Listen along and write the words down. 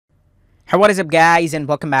Hey, what is up guys, and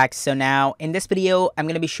welcome back. So now in this video I'm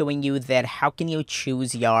going to be showing you that how can you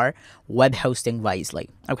choose your web hosting wisely.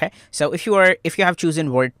 Okay, so if you have chosen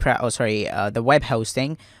the web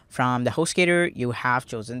hosting from the HostGator, you have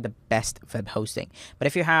chosen the best web hosting. But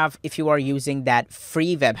if you are using that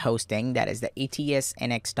free web hosting, that is the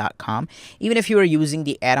atsnx.com, even if you are using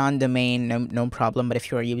the add-on domain, no problem. But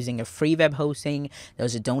if you are using a free web hosting,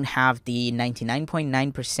 those that don't have the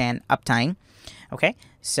 99.9% uptime, okay,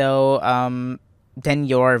 so then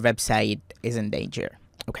your website is in danger.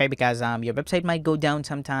 Okay, because your website might go down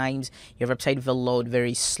sometimes, your website will load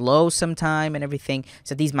very slow sometime and everything,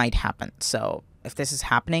 so these might happen. So if this is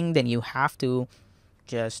happening, then you have to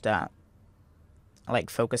just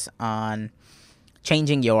focus on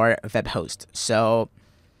changing your web host. So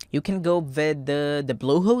you can go with the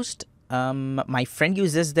Bluehost. My friend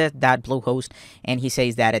uses that Bluehost and he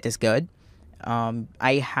says that it is good.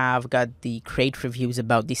 I have got the great reviews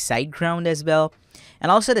about the SiteGround as well,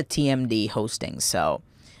 and also the TMD hosting. So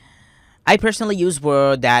I personally use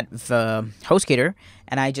HostGator,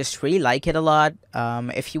 and I just really like it a lot.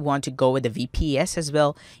 If you want to go with the VPS as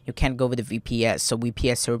well, you can go with the VPS. So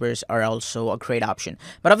VPS servers are also a great option,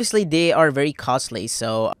 but obviously they are very costly.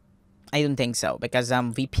 So I don't think so, because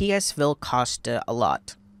VPS will cost a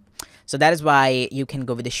lot. So that is why you can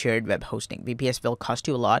go with the shared web hosting. VPS will cost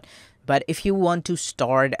you a lot. But if you want to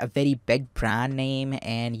start a very big brand name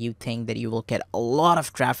and you think that you will get a lot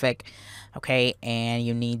of traffic, okay, and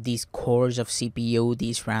you need these cores of CPU,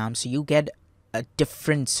 these RAMs, so you get a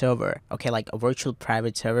different server, okay, like a virtual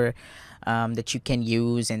private server that you can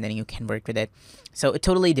use, and then you can work with it. So it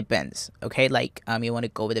totally depends, okay. You want to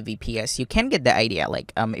go with a VPS, you can get the idea.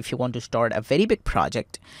 If you want to start a very big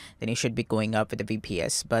project, then you should be going up with the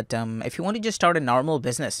VPS. But if you want to just start a normal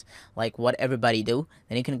business like what everybody do,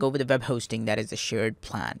 then you can go with the web hosting, that is the shared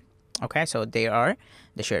plan. Okay, so they are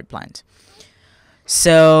the shared plans.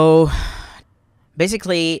 So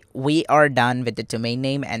basically we are done with the domain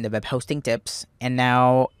name and the web hosting tips, and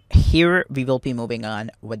now here we will be moving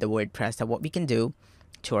on with the WordPress, that what we can do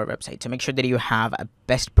to our website. So make sure that you have a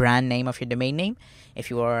best brand name of your domain name.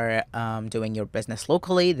 If you are doing your business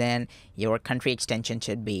locally, then your country extension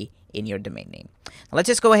should be in your domain name. Now let's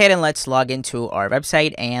just go ahead and let's log into our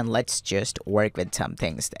website and let's just work with some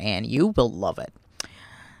things, and you will love it.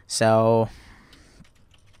 So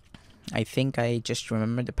I think I just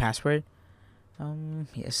remembered the password.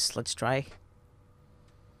 Yes, let's try.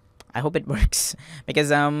 I hope it works,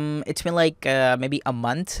 because it's been like maybe a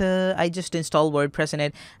month I just installed WordPress in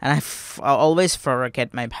it, and I always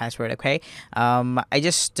forget my password. Okay, I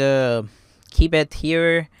just keep it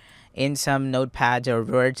here in some notepads or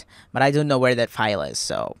words, but I don't know where that file is,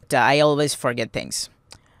 so I always forget things.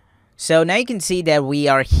 So now you can see that we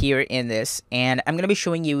are here in this, and I'm gonna be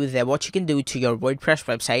showing you that what you can do to your WordPress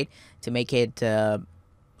website to make it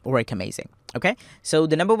work amazing. Okay, so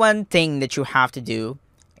the number one thing that you have to do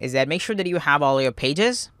is that make sure that you have all your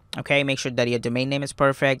pages. Okay, make sure that your domain name is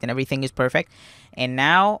perfect and everything is perfect. And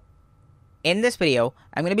now in this video,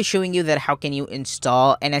 I'm going to be showing you that how can you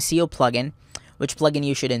install an SEO plugin, which plugin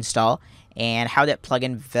you should install, and how that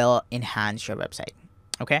plugin will enhance your website.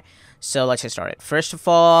 Okay, so let's get started. First of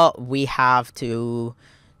all, we have to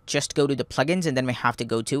just go to the plugins, and then we have to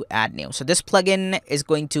go to add new. So this plugin is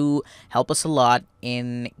going to help us a lot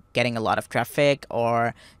in getting a lot of traffic,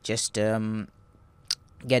 or just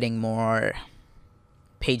getting more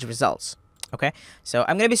page results. Okay, so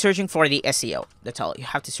I'm gonna be searching for the SEO. That's all you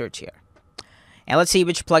have to search here, and let's see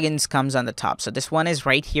which plugins comes on the top. So this one is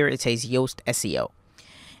right here. It says Yoast SEO,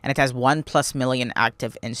 and it has 1+ million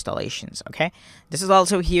active installations. Okay, this is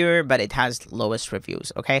also here, but it has lowest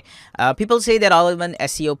reviews. Okay, people say that all-in-one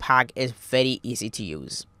SEO pack is very easy to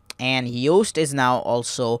use, and Yoast is now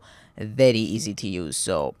also very easy to use.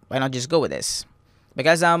 So why not just go with this?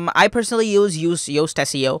 Because I personally use Yoast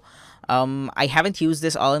SEO. I haven't used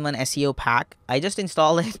this all-in-one SEO pack. I just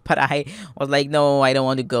installed it, but I was like, no, I don't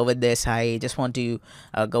want to go with this. I just want to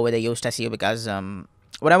go with the Yoast SEO, because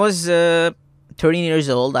when I was 13 years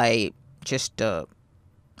old, I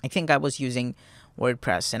think I was using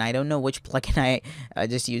WordPress, and I don't know which plugin I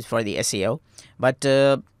just used for the SEO, but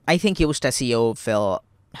I think Yoast SEO will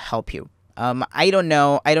help you. I don't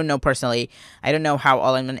know personally. I don't know how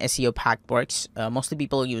all-in-one SEO pack works. Mostly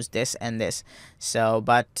people use this and this. So,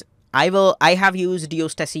 but I have used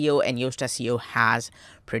Yoast SEO, and Yoast SEO has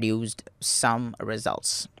produced some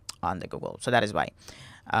results on the Google. So that is why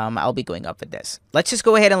I'll be going up with this. Let's just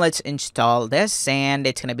go ahead and let's install this, and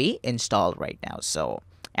it's gonna be installed right now. So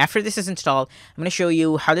after this is installed, I'm gonna show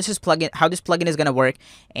you how this plugin is gonna work,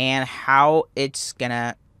 and how it's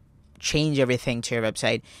gonna change everything to your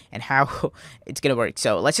website and how it's gonna work.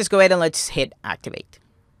 So let's just go ahead and let's hit activate.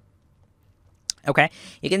 Okay,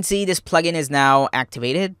 you can see this plugin is now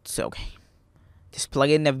activated. So okay, this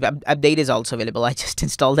plugin update is also available. I just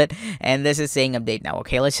installed it and this is saying update now.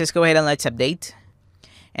 Okay, let's just go ahead and let's update,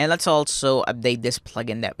 and let's also update this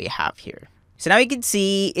plugin that we have here. So now you can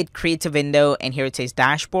see it creates a window, and here it says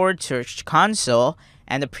dashboard, search console,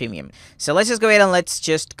 and the premium. So let's just go ahead and let's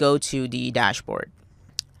just go to the dashboard.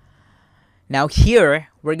 Now here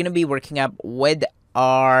we're gonna be working up with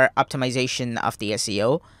our optimization of the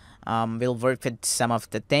SEO. We'll work with some of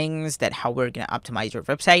the things that how we're gonna optimize your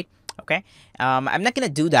website. Okay, I'm not gonna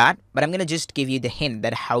do that, but I'm gonna just give you the hint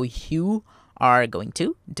that how you are going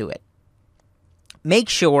to do it. Make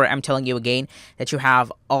sure, I'm telling you again, that you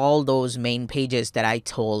have all those main pages that I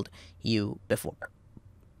told you before.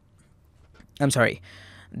 I'm sorry,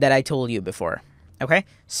 that I told you before. Okay,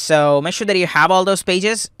 so make sure that you have all those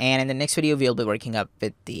pages, and in the next video we'll be working up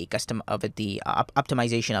with the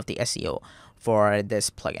optimization of the SEO for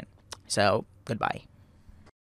this plugin. So goodbye.